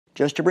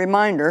Just a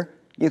reminder,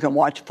 you can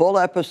watch full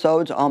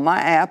episodes on my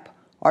app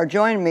or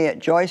join me at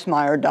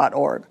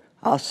joycemeyer.org.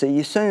 I'll see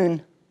you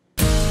soon.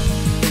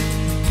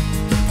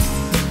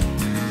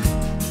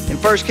 In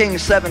 1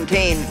 Kings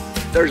 17,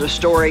 there's a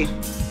story,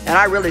 and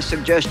I really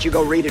suggest you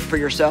go read it for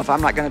yourself.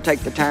 I'm not going to take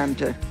the time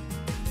to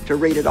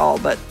read it all,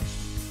 but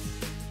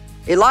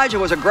Elijah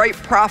was a great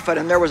prophet,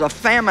 and there was a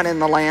famine in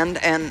the land,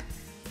 and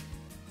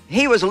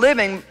he was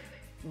living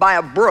by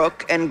a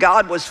brook, and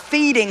God was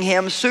feeding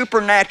him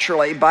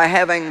supernaturally by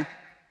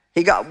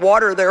he got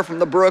water there from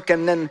the brook,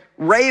 and then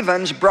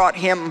ravens brought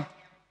him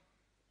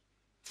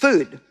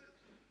food.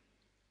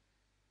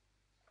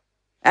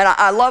 And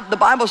I love, the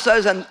Bible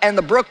says, and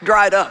the brook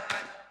dried up.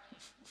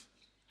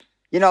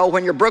 You know,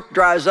 when your brook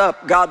dries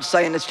up, God's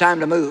saying it's time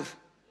to move.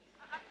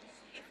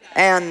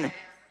 And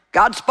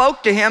God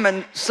spoke to him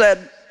and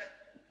said,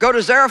 go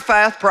to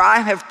Zarephath, for I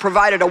have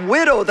provided a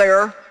widow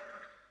there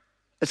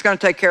that's going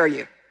to take care of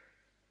you.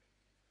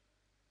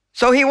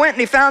 So he went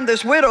and he found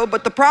this widow,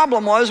 but the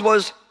problem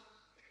was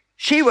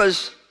she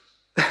was,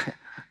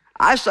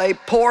 I say,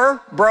 poor,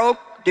 broke,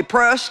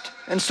 depressed,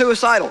 and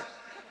suicidal.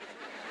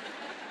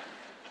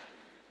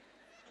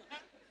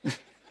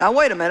 Now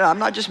wait a minute, I'm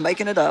not just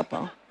making it up.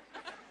 Huh?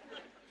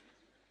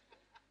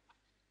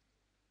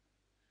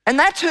 And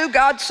that's who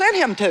God sent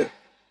him to.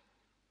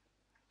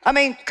 I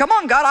mean, come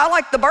on, God, I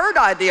like the bird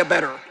idea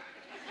better.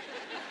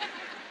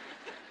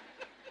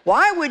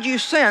 Why would you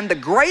send the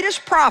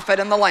greatest prophet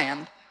in the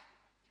land,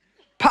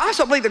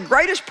 possibly the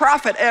greatest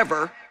prophet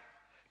ever,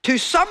 to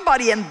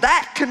somebody in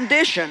that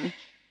condition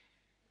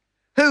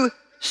who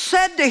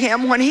said to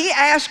him when he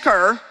asked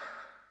her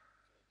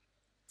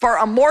for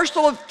a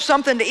morsel of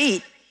something to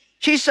eat,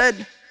 she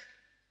said,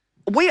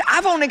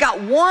 I've only got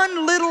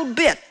one little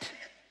bit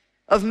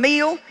of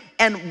meal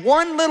and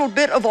one little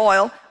bit of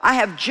oil. I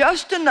have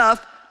just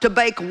enough to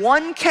bake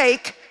one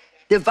cake,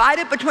 divide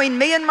it between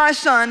me and my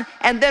son,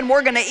 and then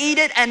we're gonna eat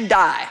it and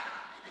die.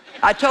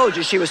 I told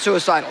you she was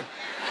suicidal.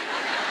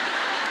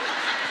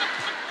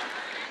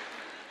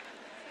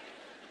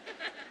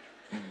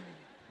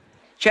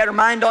 She had her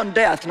mind on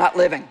death, not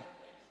living.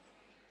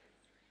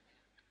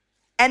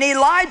 And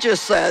Elijah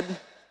said,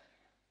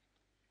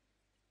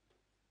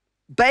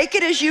 bake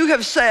it as you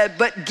have said,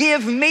 but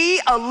give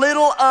me a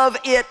little of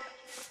it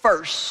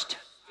first.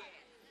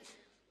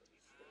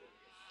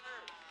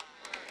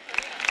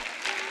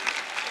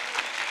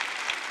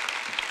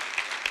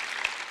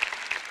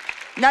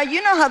 Now,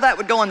 you know how that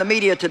would go in the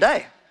media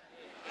today.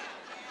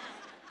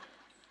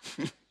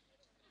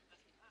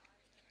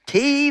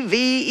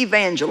 TV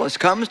evangelist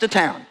comes to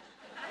town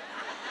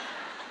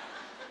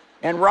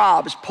and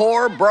robs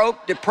poor,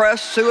 broke,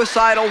 depressed,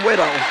 suicidal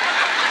widow.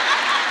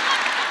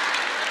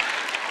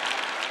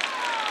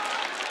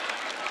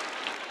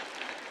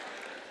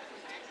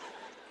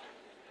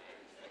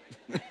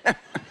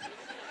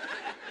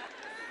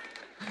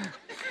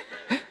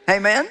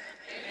 Amen?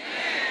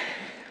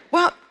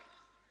 Well,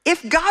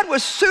 if God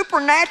was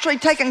supernaturally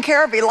taking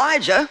care of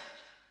Elijah,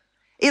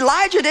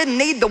 Elijah didn't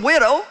need the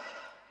widow.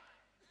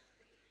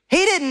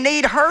 He didn't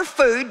need her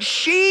food.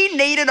 She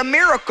needed a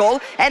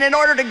miracle, and in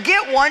order to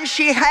get one,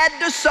 she had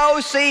to sow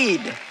seed.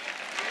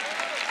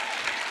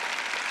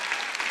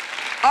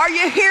 Are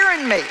you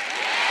hearing me?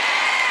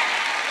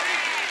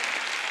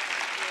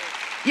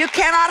 You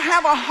cannot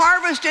have a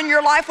harvest in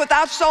your life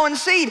without sowing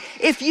seed.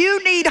 If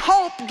you need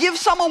hope, give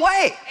some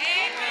away.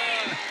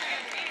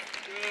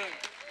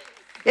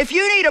 If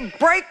you need a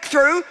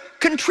breakthrough,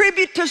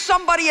 contribute to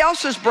somebody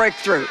else's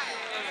breakthrough.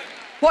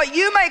 What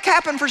you make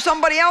happen for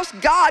somebody else,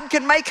 God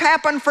can make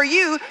happen for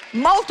you,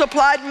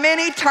 multiplied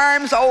many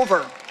times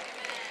over.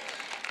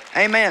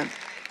 Amen.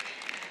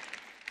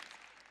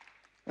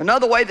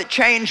 Another way that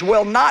change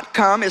will not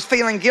come is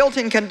feeling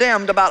guilty and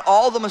condemned about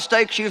all the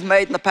mistakes you've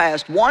made in the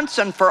past. Once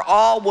and for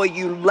all, will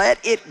you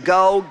let it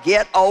go,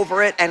 get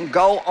over it, and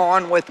go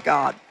on with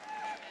God?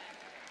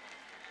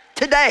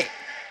 Today.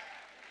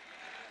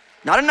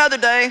 Not another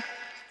day.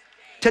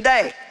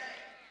 Today.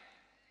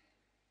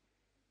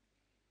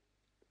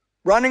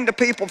 Running to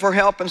people for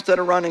help instead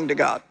of running to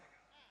God.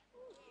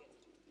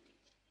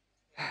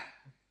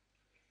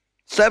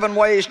 7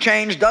 ways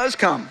change does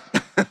come.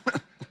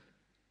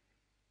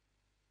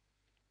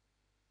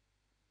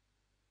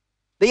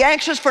 Be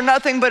anxious for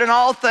nothing, but in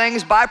all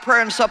things, by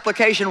prayer and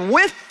supplication,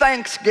 with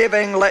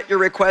thanksgiving, let your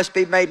requests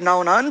be made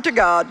known unto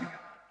God.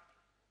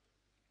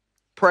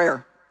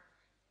 Prayer.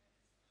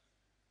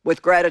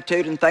 With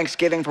gratitude and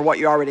thanksgiving for what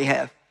you already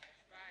have.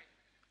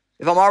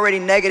 If I'm already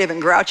negative and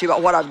grouchy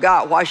about what I've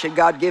got, why should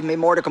God give me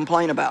more to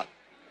complain about?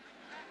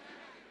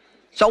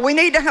 So we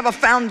need to have a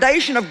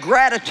foundation of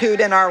gratitude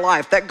in our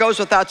life. That goes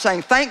without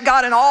saying. Thank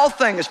God in all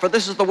things, for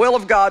this is the will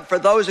of God for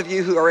those of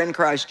you who are in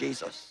Christ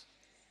Jesus.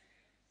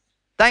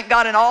 Thank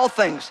God in all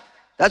things.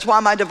 That's why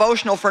my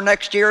devotional for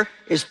next year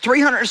is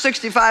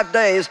 365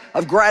 days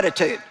of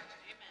gratitude.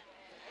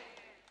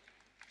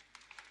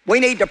 We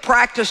need to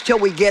practice till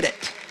we get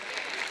it.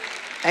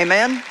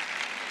 Amen?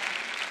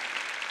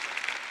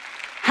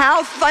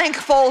 How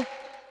thankful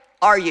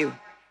are you?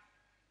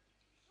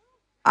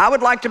 I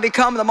would like to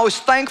become the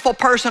most thankful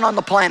person on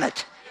the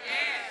planet.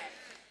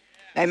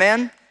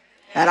 Amen?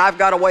 And I've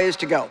got a ways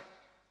to go.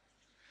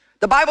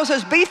 The Bible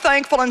says be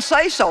thankful and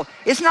say so.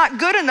 It's not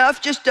good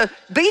enough just to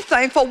be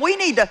thankful. We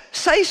need to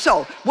say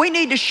so. We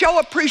need to show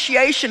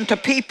appreciation to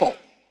people.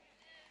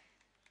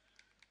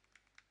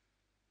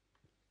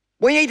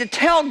 We need to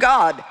tell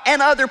God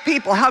and other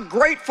people how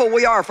grateful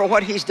we are for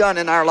what He's done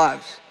in our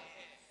lives.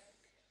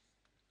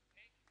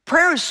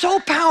 Prayer is so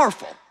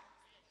powerful.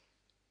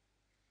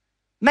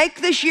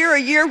 Make this year a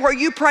year where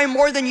you pray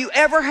more than you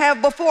ever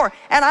have before.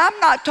 And I'm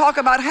not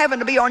talking about having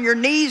to be on your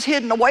knees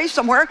hidden away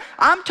somewhere.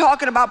 I'm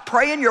talking about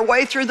praying your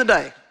way through the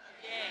day.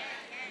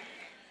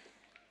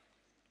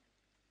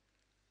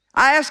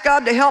 I asked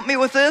God to help me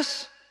with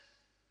this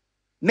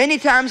many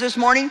times this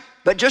morning,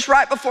 but just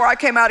right before I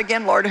came out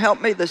again, Lord,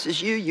 help me. This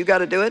is you. You got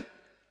to do it.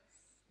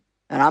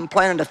 And I'm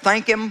planning to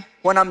thank Him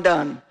when I'm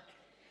done.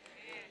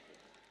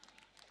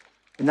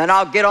 And then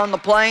I'll get on the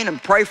plane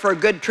and pray for a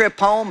good trip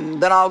home.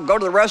 And then I'll go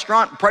to the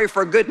restaurant and pray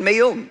for a good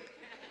meal.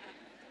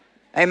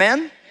 Amen?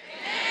 Amen.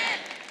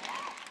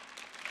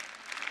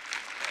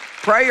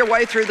 Pray your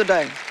way through the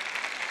day.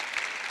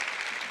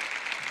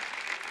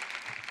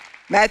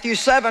 Matthew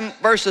 7,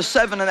 verses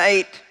 7 and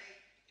 8.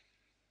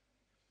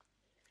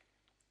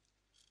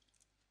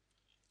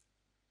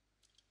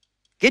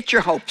 Get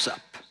your hopes up.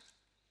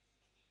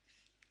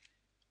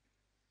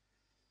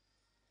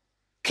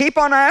 Keep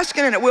on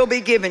asking and it will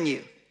be given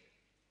you.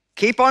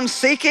 Keep on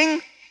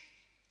seeking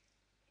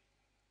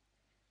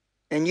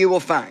and you will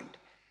find.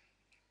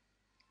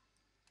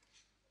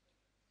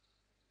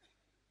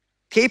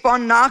 Keep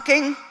on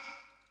knocking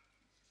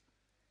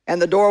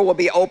and the door will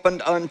be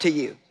opened unto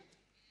you.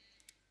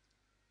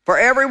 For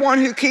everyone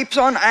who keeps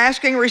on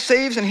asking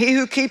receives, and he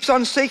who keeps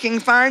on seeking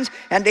finds,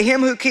 and to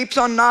him who keeps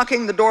on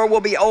knocking the door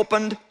will be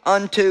opened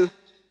unto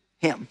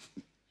him.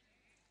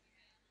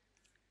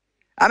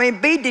 I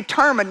mean, be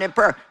determined in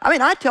prayer. I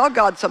mean, I tell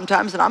God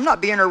sometimes, and I'm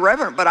not being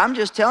irreverent, but I'm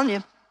just telling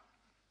you,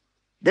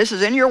 this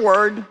is in your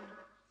word,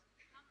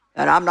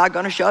 and I'm not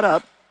going to shut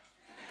up.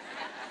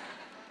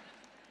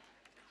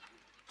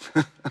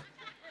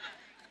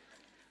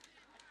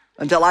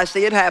 Until I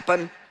see it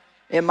happen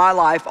in my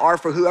life or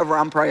for whoever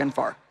I'm praying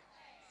for.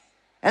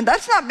 And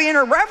that's not being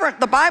irreverent.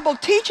 The Bible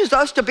teaches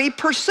us to be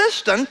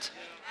persistent,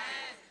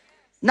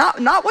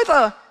 not with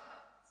a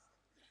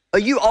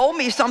you owe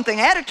me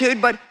something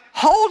attitude, but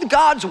hold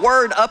God's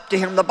word up to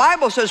Him. The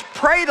Bible says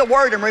pray the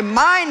word and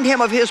remind Him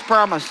of His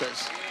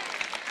promises.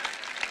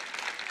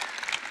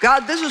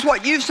 God, this is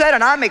what you've said,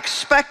 and I'm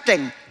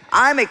expecting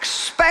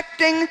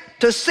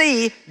to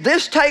see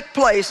this take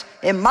place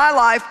in my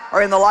life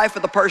or in the life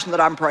of the person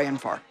that I'm praying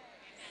for.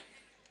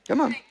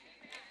 Come on.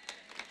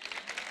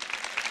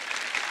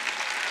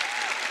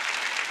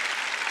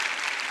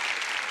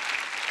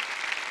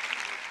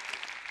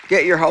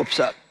 Get your hopes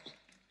up.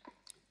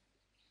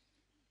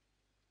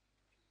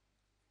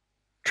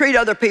 Treat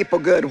other people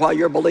good while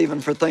you're believing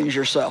for things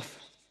yourself.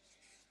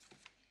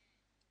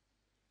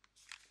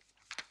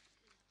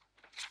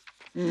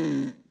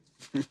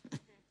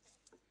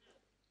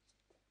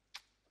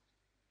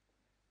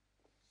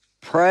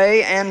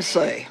 Pray and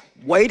say.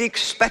 Wait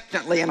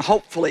expectantly and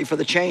hopefully for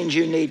the change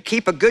you need.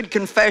 Keep a good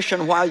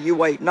confession while you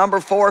wait. Number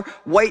 4,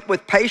 wait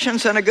with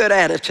patience and a good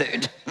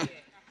attitude.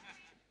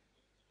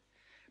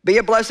 Be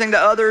a blessing to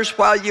others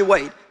while you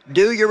wait.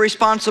 Do your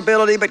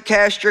responsibility, but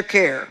cast your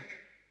care.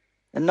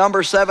 And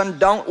number 7,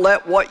 don't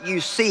let what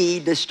you see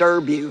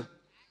disturb you.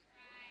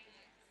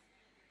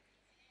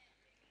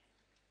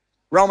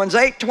 Romans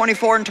 8,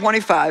 24 and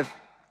 25.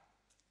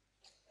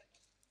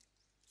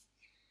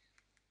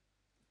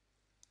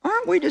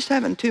 Aren't we just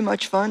having too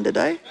much fun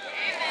today?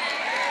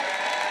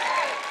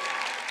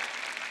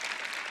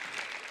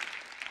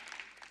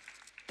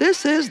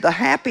 This is the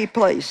happy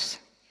place.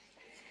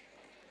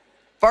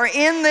 For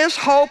in this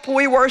hope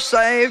we were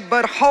saved,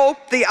 but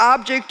hope, the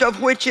object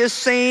of which is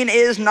seen,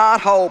 is not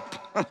hope.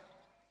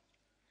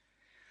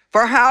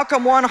 For how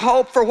can one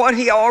hope for what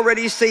he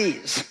already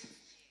sees?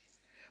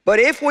 But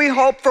if we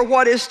hope for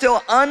what is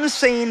still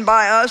unseen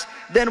by us,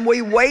 then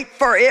we wait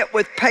for it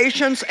with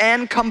patience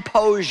and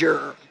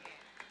composure.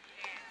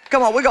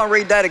 Come on, we're going to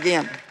read that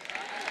again.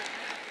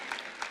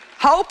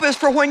 Hope is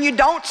for when you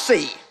don't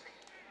see.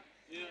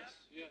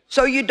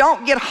 So you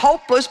don't get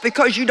hopeless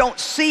because you don't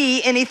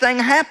see anything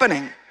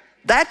happening.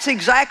 That's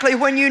exactly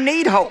when you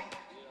need hope.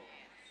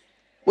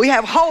 We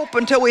have hope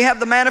until we have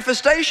the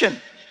manifestation.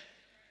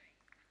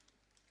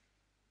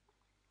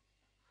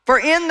 For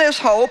in this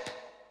hope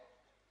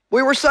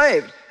we were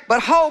saved.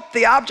 But hope,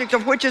 the object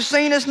of which is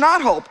seen, is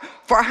not hope.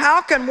 For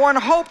how can one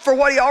hope for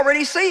what he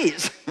already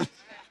sees?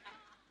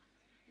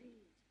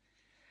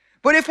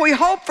 But if we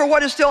hope for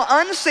what is still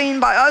unseen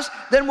by us,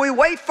 then we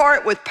wait for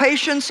it with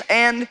patience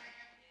and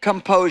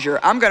composure.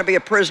 I'm going to be a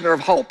prisoner of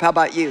hope. How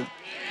about you?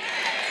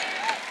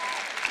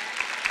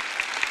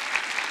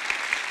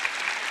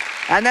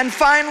 And then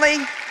finally,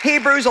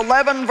 Hebrews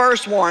 11,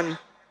 verse 1.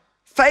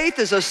 Faith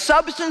is a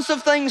substance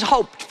of things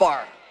hoped for,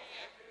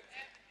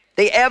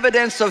 the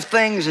evidence of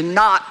things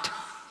not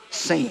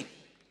seen.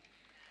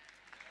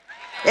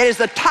 It is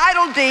the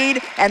title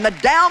deed and the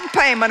down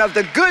payment of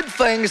the good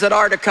things that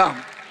are to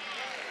come.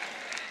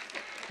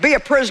 Be a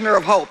prisoner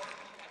of hope.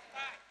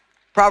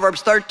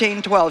 Proverbs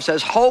 13:12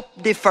 says, hope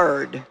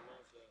deferred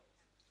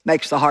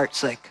makes the heart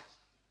sick.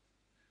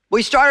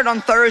 We started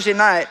on Thursday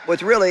night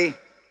with really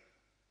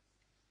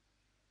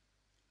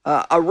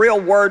a real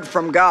word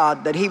from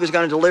God that he was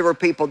going to deliver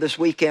people this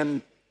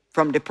weekend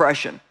from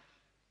depression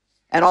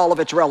and all of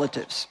its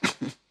relatives.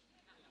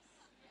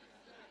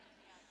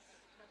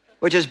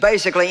 Which is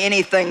basically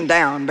anything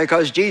down,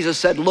 because Jesus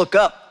said, look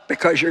up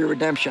because your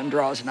redemption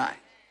draws nigh.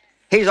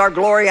 He's our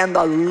glory and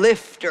the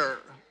lifter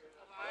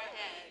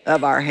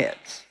of our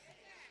heads.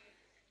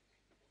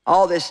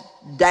 All this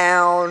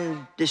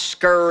down,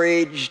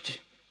 discouraged,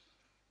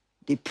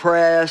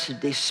 depressed,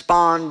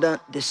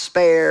 despondent,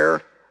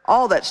 despair,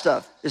 all that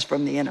stuff is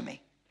from the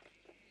enemy.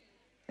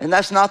 And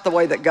that's not the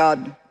way that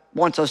God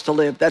wants us to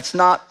live. That's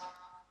not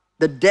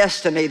the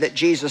destiny that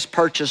Jesus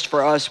purchased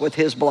for us with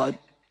his blood.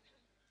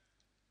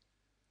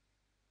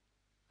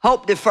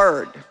 Hope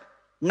deferred.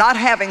 Not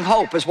having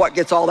hope is what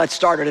gets all that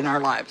started in our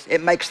lives.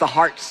 It makes the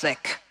heart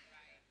sick.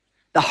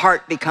 The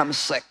heart becomes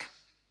sick.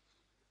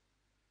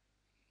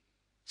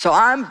 So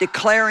I'm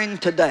declaring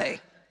today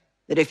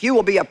that if you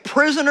will be a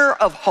prisoner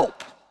of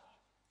hope,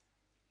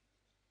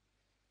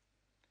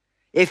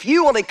 if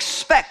you will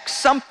expect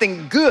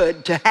something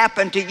good to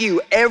happen to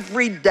you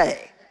every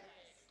day,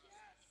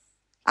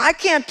 I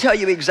can't tell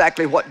you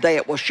exactly what day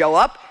it will show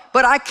up,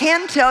 but I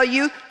can tell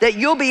you that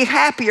you'll be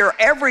happier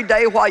every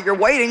day while you're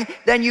waiting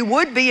than you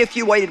would be if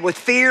you waited with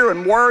fear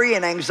and worry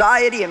and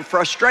anxiety and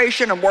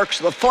frustration and works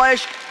of the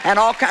flesh and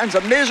all kinds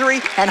of misery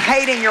and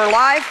hating your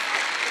life.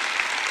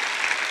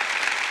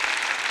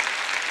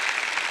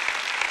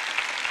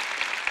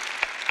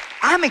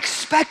 I'm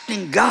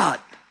expecting God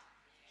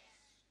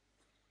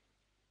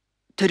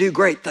to do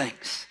great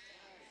things.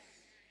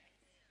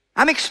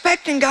 I'm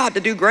expecting God to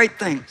do great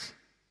things.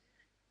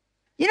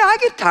 You know, I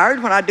get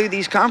tired when I do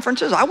these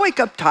conferences. I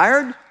wake up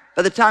tired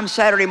by the time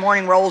Saturday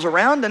morning rolls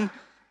around, and,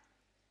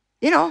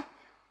 you know,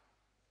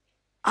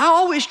 I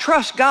always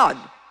trust God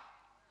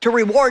to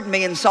reward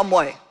me in some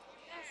way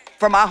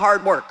for my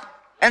hard work.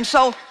 And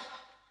so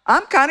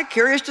I'm kind of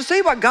curious to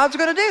see what God's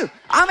going to do.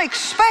 I'm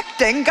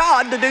expecting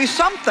God to do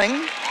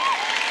something.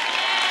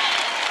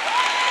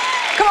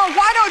 Come on,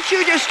 why don't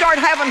you just start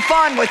having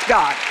fun with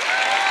God?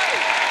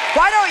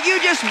 Why don't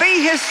you just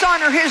be his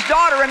son or his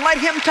daughter and let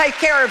him take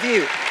care of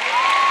you?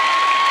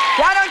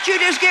 Why don't you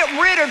just get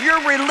rid of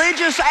your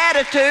religious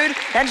attitude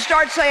and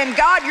start saying,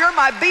 God, you're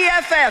my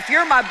BFF,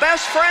 you're my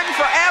best friend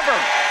forever.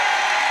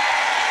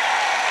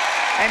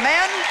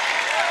 Amen?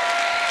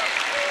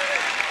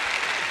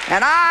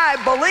 And I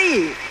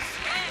believe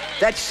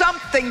that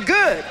something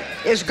good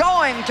is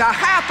going to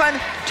happen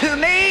to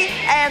me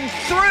and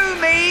through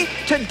me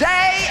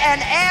today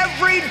and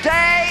every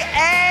day.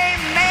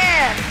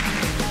 Amen.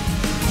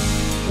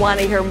 Want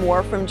to hear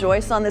more from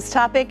Joyce on this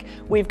topic?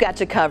 We've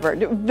got you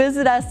covered.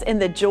 Visit us in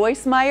the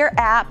Joyce Meyer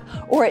app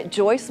or at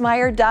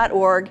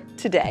joycemeyer.org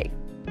today.